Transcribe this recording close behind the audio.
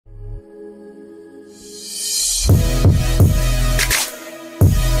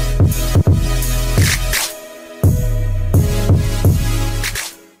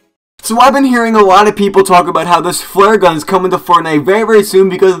So I've been hearing a lot of people talk about how this flare gun is coming to Fortnite very soon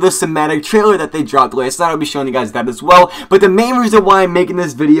because of the cinematic trailer that they dropped last night. I'll be showing you guys that as well. But the main reason why I'm making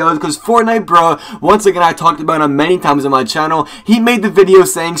this video is because Fortnite Bro, once again I talked about him many times on my channel, he made the video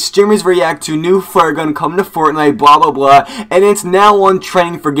saying streamers react to new flare gun coming to Fortnite, blah blah blah, and it's now on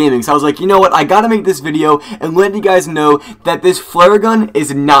trending for gaming. So I was like, you know what, I gotta make this video and let you guys know that this flare gun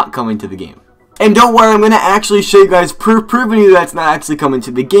is not coming to the game. And don't worry, I'm going to actually show you guys proof proving you that it's not actually coming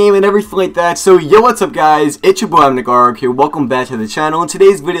to the game and everything like that. So yo, what's up guys, it's your boy NickArg here, welcome back to the channel. In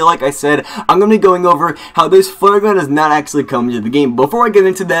today's video, like I said, I'm going to be going over how this flare gun is not actually coming to the game. Before I get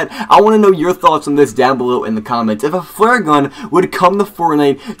into that, I want to know your thoughts on this down below in the comments. If a flare gun would come to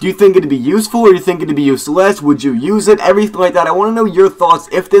Fortnite, do you think it'd be useful or do you think it'd be useless? Would you use it? Everything like that. I want to know your thoughts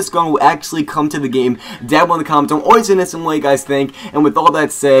if this gun will actually come to the game down below in the comments. I'm always interested in what you guys think. And with all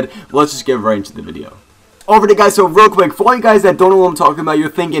that said, let's just get right into the video. Alright guys, so real quick, for all you guys that don't know what I'm talking about, you're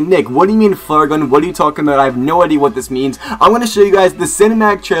thinking, Nick, what do you mean flare gun? What are you talking about? I have no idea what this means. I'm going to show you guys the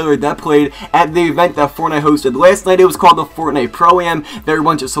cinematic trailer that played at the event that Fortnite hosted last night. It was called the Fortnite Pro-Am. There were a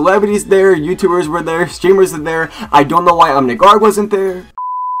bunch of celebrities there, YouTubers were there, streamers were there. I don't know why imnickarg wasn't there.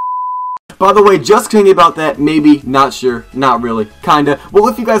 By the way, just kidding about that, maybe, not sure, not really, kinda. Well,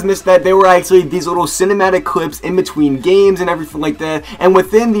 if you guys missed that, there were actually these little cinematic clips in between games and everything like that, and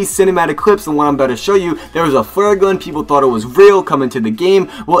within these cinematic clips, the one I'm about to show you, there was a flare gun. People thought it was real, coming to the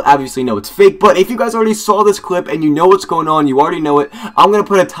game. Well, obviously no, it's fake, but if you guys already saw this clip and you know what's going on, you already know it, I'm going to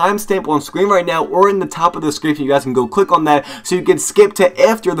put a timestamp on screen right now, or in the top of the description. You guys can go click on that, so you can skip to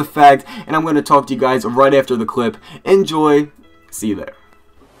after the fact, and I'm going to talk to you guys right after the clip. Enjoy, see you there.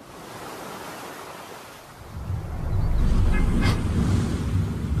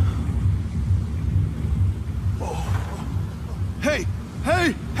 Hey!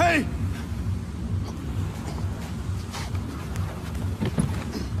 Hey! Hey!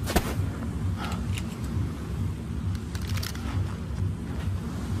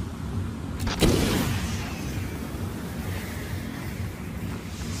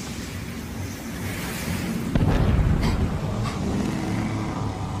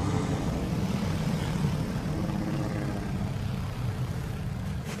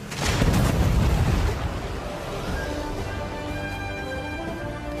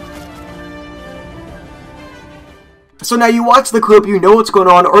 So now you watch the clip, you know what's going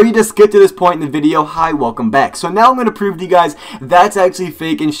on, or you just skip to this point in the video. Hi, welcome back. So now I'm going to prove to you guys that's actually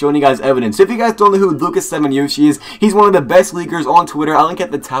fake and showing you guys evidence. So if you guys don't know who Lucas7Yoshi is, he's one of the best leakers on Twitter. I'll link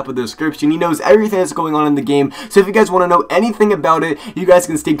at the top of the description. He knows everything that's going on in the game. So if you guys want to know anything about it, you guys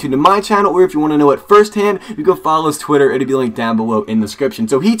can stay tuned to my channel, or if you want to know it firsthand, you can follow his Twitter. It'll be linked down below in the description.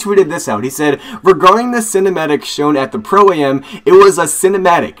 So he tweeted this out. He said, regarding the cinematic shown at the Pro-Am, it was a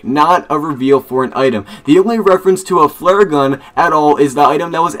cinematic, not a reveal for an item. The only reference to a flare gun at all is the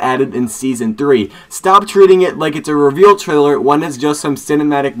item that was added in Season 3. Stop treating it like it's a reveal trailer when it's just some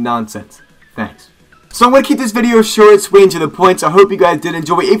cinematic nonsense. Thanks. So I'm going to keep this video short, sweet, and to the point, so I hope you guys did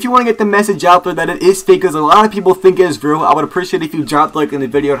enjoy. If you want to get the message out there that it is fake, because a lot of people think it is real, I would appreciate if you dropped a like in the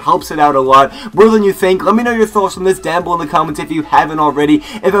video. It helps it out a lot, more than you think. Let me know your thoughts on this down below in the comments if you haven't already.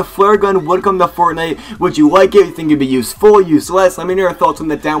 If a flare gun would come to Fortnite, would you like it? You think it'd be useful, useless? Let me know your thoughts on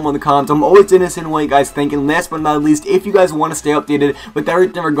that down below in the comments. I'm always interested in what you guys think. And last but not least, if you guys want to stay updated with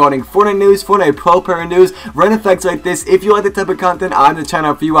everything regarding Fortnite news, Fortnite Pro-Am news, random effects like this, if you like the type of content I'm the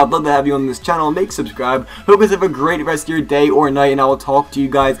channel for you, I'd love to have you on this channel. Make subscribe. Hope you guys have a great rest of your day or night, and I will talk to you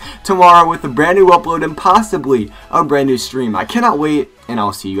guys tomorrow with a brand new upload and possibly a brand new stream. I cannot wait, and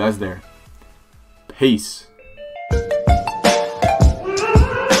I'll see you guys there. Peace.